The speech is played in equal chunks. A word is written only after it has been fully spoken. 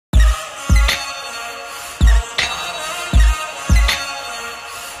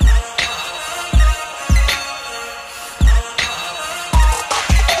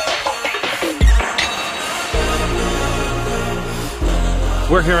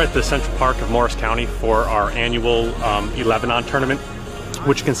We're here at the Central Park of Morris County for our annual 11-on tournament,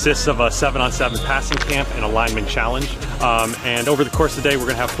 which consists of a 7-on-7 passing camp and a lineman challenge. And over the course of the day, we're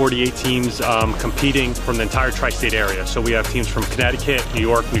going to have 48 teams competing from the entire tri-state area. So we have teams from Connecticut, New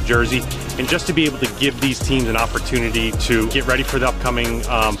York, New Jersey, and just to be able to give these teams an opportunity to get ready for the upcoming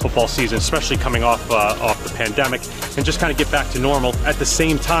football season, especially coming off the pandemic, and just kind of get back to normal. At the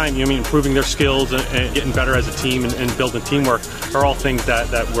same time, improving their skills and getting better as a team and building teamwork are all things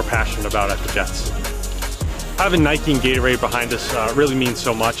that we're passionate about at the Jets. Having Nike and Gatorade behind us really means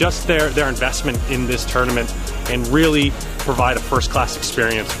so much. Just their investment in this tournament and really provide a first-class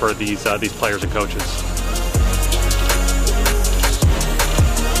experience for these players and coaches.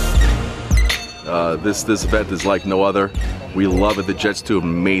 This event is like no other. We love it. The Jets do an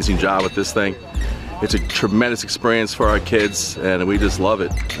amazing job with this thing. It's a tremendous experience for our kids, and we just love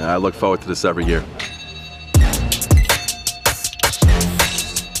it. And I look forward to this every year.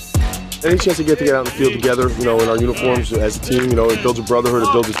 Any chance to get out in the field together, in our uniforms as a team, it builds a brotherhood,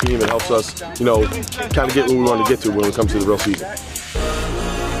 it builds a team, it helps us, kind of get where we want to get to when it comes to the real season.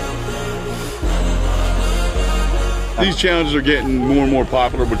 These challenges are getting more and more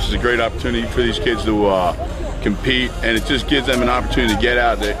popular, which is a great opportunity for these kids to compete, and it just gives them an opportunity to get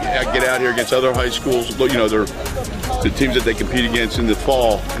out here against other high schools, the teams that they compete against in the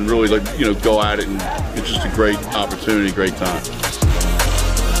fall, and really go at it, and it's just a great opportunity, great time.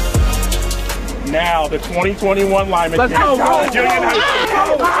 Now, the 2021 lineman. Let's go! Union High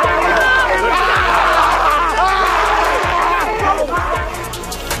School.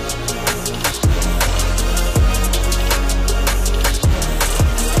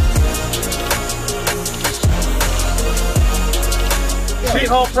 Seton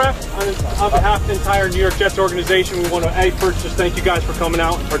Hall Prep, on behalf of the entire New York Jets organization, we want to first just thank you guys for coming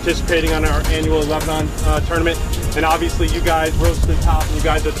out and participating on our annual 11-on tournament. And obviously you guys rose to the top and you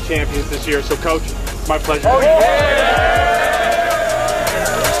guys are the champions this year. So Coach, it's my pleasure. Oh, yeah.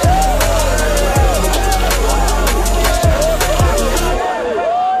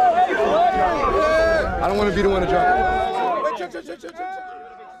 I don't want to be the one to drop it.